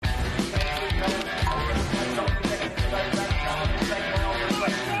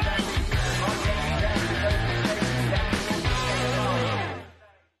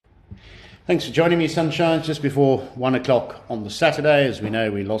Thanks for joining me, Sunshine, just before 1 o'clock on the Saturday. As we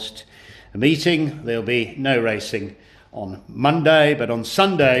know, we lost a meeting. There'll be no racing on Monday, but on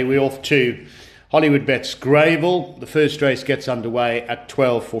Sunday we're off to Hollywoodbets Greyville. The first race gets underway at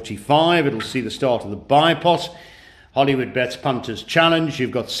 12:45. It'll see the start of the bipot. Hollywoodbets Punters Challenge. You've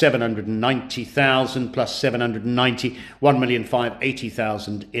got 790,000 plus 790,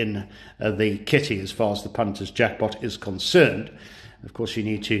 1,580,000 in the kitty as far as the punters jackpot is concerned. Of course, you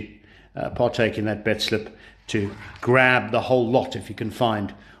need to partake in that bet slip to grab the whole lot if you can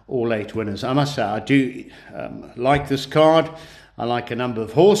find all 8 winners. I must say, I do like this card. I like a number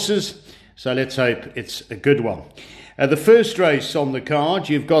of horses, so let's hope it's a good one. The first race on the card,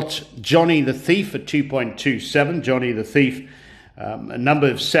 you've got Johnny the Thief at 2.27. Johnny the Thief, a number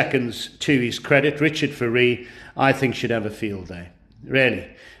of seconds to his credit. Richard Ferree, I think, should have a field day. Really,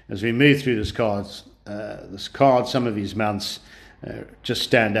 as we move through this card, some of his mounts just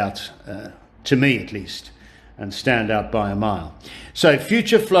stand out, to me at least, and stand out by a mile. So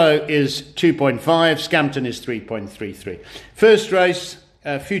Future Flow is 2.5, Scampton is 3.33. First race,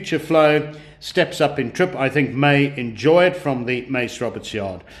 Future Flow steps up in trip. I think May enjoy it from the Mace Roberts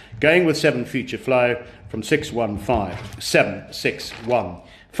yard. Going with 7 Future Flow from 615,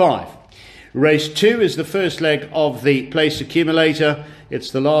 7-6-1-5. Race 2 is the first leg of the place accumulator. It's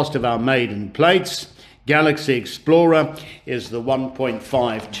the last of our maiden plates. Galaxy Explorer is the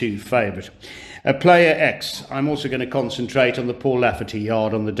 1.52 favourite. Player X, I'm also going to concentrate on the Paul Lafferty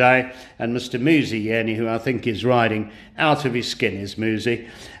yard on the day, and Mr. Musi Yenny, who I think is riding out of his skin, is Musi.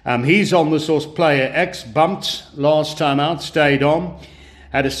 He's on the source. Player X bumped last time out, stayed on,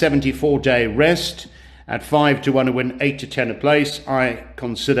 had a 74-day rest at 5-1 to win, 8-10 a place. I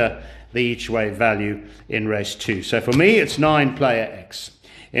consider the each-way value in race 2. So for me, it's 9 Player X.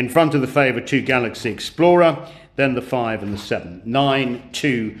 In front of the favourite 2 Galaxy Explorer, then the 5 and the 7. 9,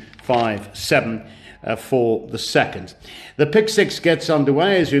 2, 5, 7 for the second. The pick 6 gets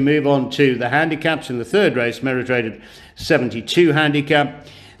underway as we move on to the handicaps in the third race, merit rated 72 handicap.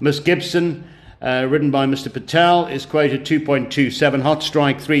 Miss Gibson, ridden by Mr. Patel, is quoted 2.27, Hot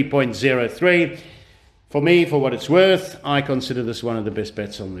Strike 3.03. For me, for what it's worth, I consider this one of the best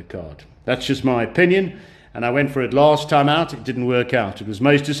bets on the card. That's just my opinion, and I went for it last time out. It didn't work out. It was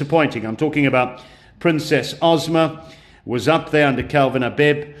most disappointing. I'm talking about Princess Ozma. Was up there under Calvin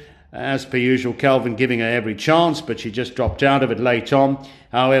Abib. As per usual, Calvin giving her every chance, but she just dropped out of it late on.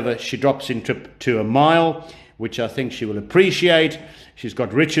 However, she drops in trip to a mile, which I think she will appreciate. She's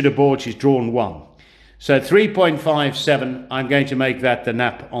got Richard aboard. She's drawn 1. So 3.57, I'm going to make that the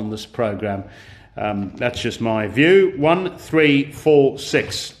nap on this programme. That's just my view. 1, 3, 4,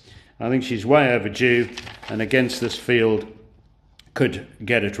 6. I think she's way overdue, and against this field could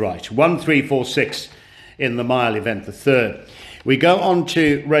get it right. 1, 3, 4, 6 in the mile event, the third. We go on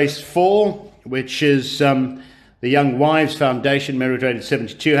to race 4, which is the Young Wives Foundation, merit rated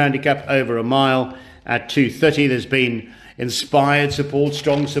 72 handicap, over a mile at 2:30. There's been inspired support,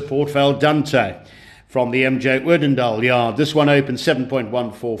 strong support for El Dante from the MJ Werdendal yard. This one opened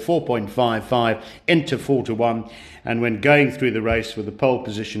 7.14, 4.55 into 4-1. And when going through the race with the pole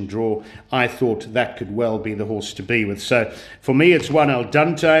position draw, I thought that could well be the horse to be with. So for me, it's 1 El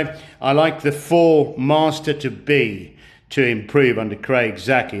Dante. I like the 4 Master to Be to improve under Craig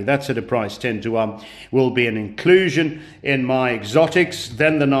Zaki. That's at a price 10-1. Will be an inclusion in my exotics.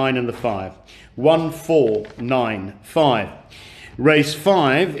 Then the 9 and the 5. 1, 4, 9, 5. Race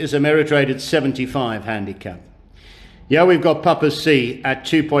 5 is a merit rated 75 handicap. Yeah, we've got Papa C at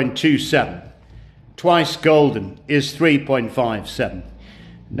 2.27. Twice Golden is 3.57.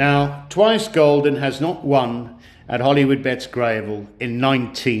 Now, Twice Golden has not won at Hollywoodbets Greyville in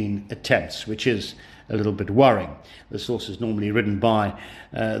 19 attempts, which is a little bit worrying. This horse is normally ridden by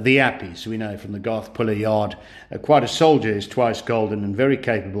the Appies, we know from the Garth Puller yard. Quite a soldier is Twice Golden, and very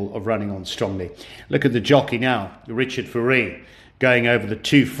capable of running on strongly. Look at the jockey now, Richard Ferree, going over the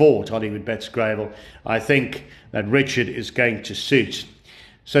 2-4 at Hollywoodbets Greyville. I think that Richard is going to suit.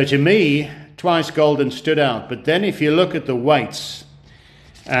 So to me, Twice Golden stood out. But then if you look at the weights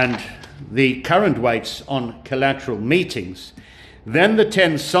and the current weights on collateral meetings, then the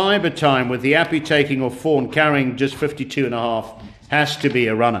 10 Cyber Time with the Appy taking off 4 and carrying just 52.5 has to be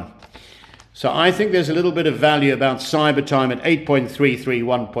a runner. So I think there's a little bit of value about Cyber Time at 8.33,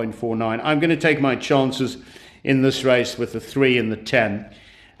 1.49. I'm going to take my chances in this race with the 3 and the 10.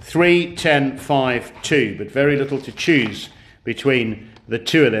 3, 10, 5, 2, but very little to choose between the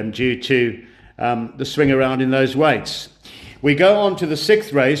two of them due to the swing around in those weights. We go on to the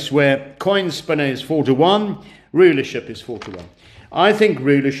 6th race where Coin Spinner is 4-1, Rulership is 4-1. I think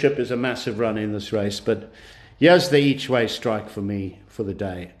Rulership is a massive run in this race, but Here's the each way strike for me for the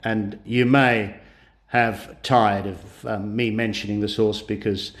day. And you may have tired of me mentioning this horse,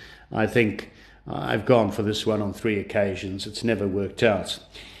 because I think I've gone for this one on 3 occasions. It's never worked out.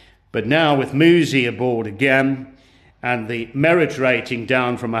 But now with Musi aboard again, and the merit rating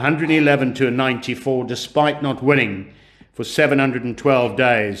down from 111 to a 94, despite not winning for 712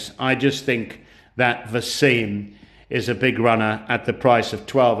 days, I just think that Vasim is a big runner at the price of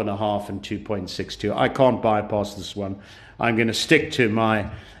 12.5 and 2.62. I can't bypass this one. I'm going to stick to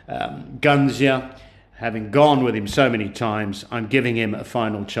my guns here. Having gone with him so many times, I'm giving him a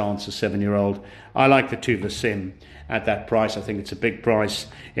final chance, a 7-year-old. I like the 2 Vasim at that price. I think it's a big price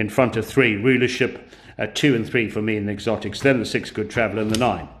in front of 3 Rulership, 2 and 3 for me in the exotics, then the 6 Good Traveller and the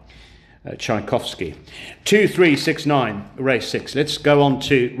 9 Tchaikovsky. 2, 3, 6, 9, race 6. Let's go on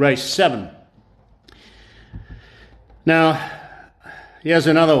to race 7. Now, here's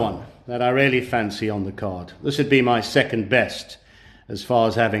another one that I really fancy on the card. This would be my second best as far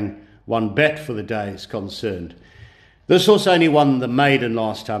as having one bet for the day is concerned. This horse only won the maiden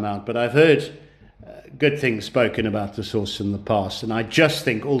last time out, but I've heard good things spoken about this horse in the past, and I just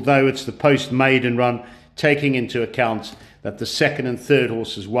think, although it's the post-maiden run, taking into account that the second and third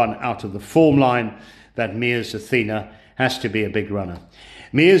horses won out of the form line, that Mia's Athena has to be a big runner.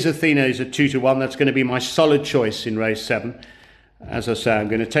 Mia's Athena is a 2-1. That's going to be my solid choice in race 7. As I say, I'm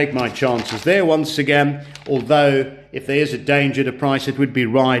going to take my chances there once again, although if there is a danger to price, it would be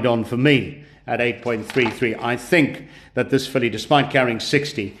Ride On for me at 8.33. I think that this filly, despite carrying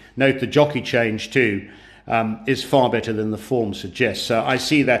 60, note the jockey change too, is far better than the form suggests. So I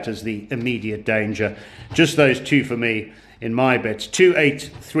see that as the immediate danger. Just those 2 for me in my bets. 2, 8,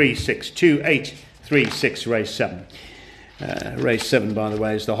 3, 6. 2, 8, 3, 6, race 7. Race 7, by the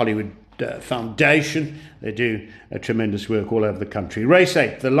way, is the Hollywood Foundation. They do a tremendous work all over the country. Race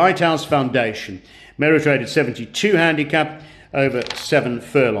 8, the Lighthouse Foundation. Merit rated 72 handicap over 7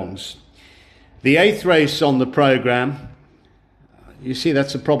 furlongs. The 8th race on the programme. You see,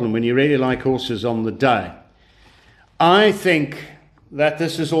 that's a problem when you really like horses on the day. I think that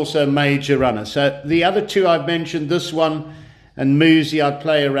this is also a major runner. So the other 2 I've mentioned, this one and Musi, I'd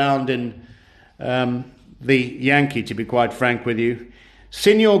play around in the Yankee, to be quite frank with you.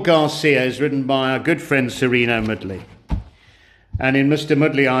 Senor Garcia is ridden by our good friend Sereno Mudley. And in Mr.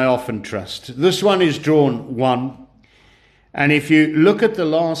 Mudley, I often trust. This one is drawn 1. And if you look at the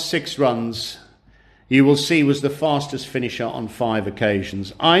last 6 runs, you will see was the fastest finisher on 5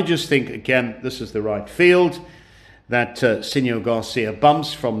 occasions. I just think, again, this is the right field, that Senor Garcia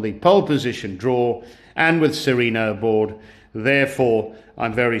bumps from the pole position draw, and with Sereno aboard. Therefore,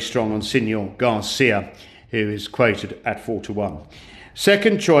 I'm very strong on Senor Garcia, who is quoted at 4-1.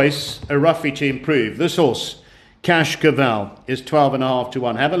 Second choice, a roughie to improve. This horse, Cash Cavell, is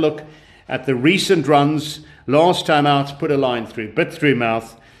 12.5-1. Have a look at the recent runs. Last time out, put a line through, bit through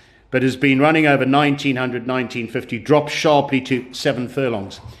mouth, but has been running over 1900, 1950, dropped sharply to 7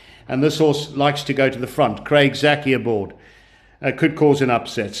 furlongs. And this horse likes to go to the front. Craig Zaki aboard. Could cause an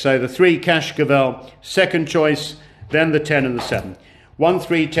upset. So the 3, Cash Cavell, second choice, then the 10 and the 7. 1,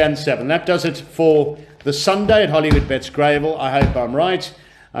 3, 10, 7. That does it for the Sunday at Hollywoodbets Greyville. I hope I'm right.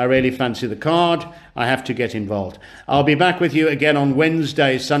 I really fancy the card. I have to get involved. I'll be back with you again on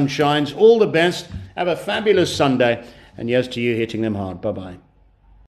Wednesday, sunshines. All the best. Have a fabulous Sunday. And yes to you, hitting them hard. Bye-bye.